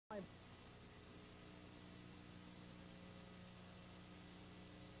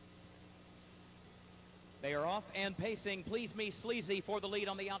They are off and pacing. Please Me Sleazy for the lead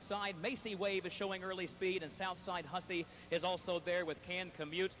on the outside. Macy Wave is showing early speed, and Southside Hussey is also there with Can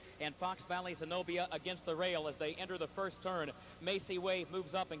Commute and Fox Valley Zenobia against the rail as they enter the first turn. Macy Wave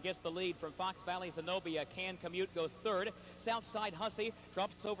moves up and gets the lead from Fox Valley Zenobia. Can Commute goes third. Southside Hussey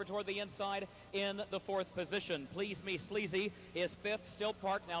drops over toward the inside in the fourth position. Please Me Sleazy is fifth, still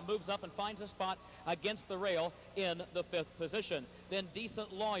parked, now moves up and finds a spot against the rail in the fifth position. Then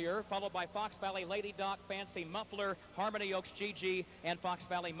Decent Lawyer, followed by Fox Valley Lady Doc, Fancy Muffler, Harmony Oaks GG, and Fox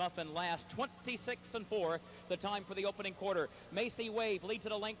Valley Muffin last. 26-4, the time for the opening quarter. Macy Wave leads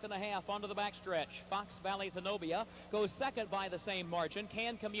at a length and a half onto the backstretch. Fox Valley Zenobia goes second by the same margin.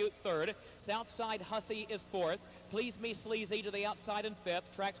 Can Commute third. Southside Hussey is fourth. Please Me Sleazy to the outside in fifth,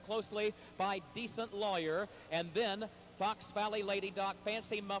 tracked closely by Decent Lawyer, and then Fox Valley Lady Doc,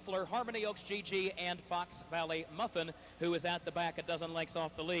 Fancy Muffler, Harmony Oaks GG, and Fox Valley Muffin, who is at the back a dozen lengths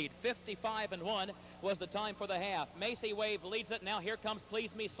off the lead. 55-1 was the time for the half. Macy Wave leads it. Now here comes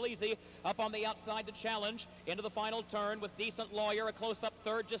Please Me Sleazy up on the outside to challenge into the final turn with Decent Lawyer, a close-up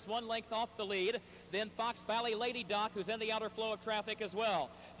third, just one length off the lead. Then Fox Valley Lady Doc, who's in the outer flow of traffic as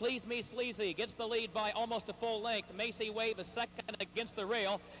well. Please Me Sleazy gets the lead by almost a full length. Macy Wave is second against the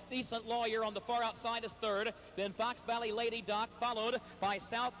rail. Decent Lawyer on the far outside is third. Then Fox Valley Lady Doc, followed by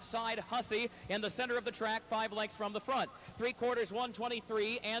Southside Hussey in the center of the track, 5 lengths from the front. 3/4,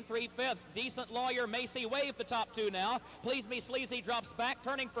 123 and 3/5. Decent Lawyer, Macy Wave, the top two now. Please Me Sleazy drops back,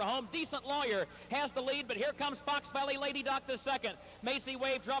 turning for home. Decent Lawyer has the lead, but here comes Fox Valley Lady Doc to second. Macy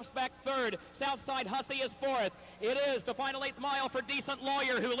Wave drops back third. Southside Hussey is fourth. It is the final 8th mile for Decent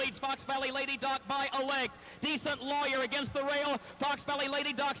Lawyer, who leads Fox Valley Lady Doc by a length. Decent Lawyer against the rail. Fox Valley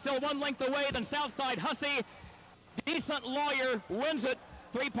Lady Doc still 1 length away than Southside Hussey. Decent Lawyer wins it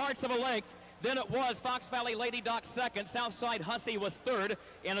 3/4 of a length. Then it was Fox Valley Lady Doc second. Southside Hussey was third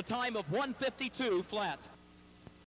in a time of 1:52 flat.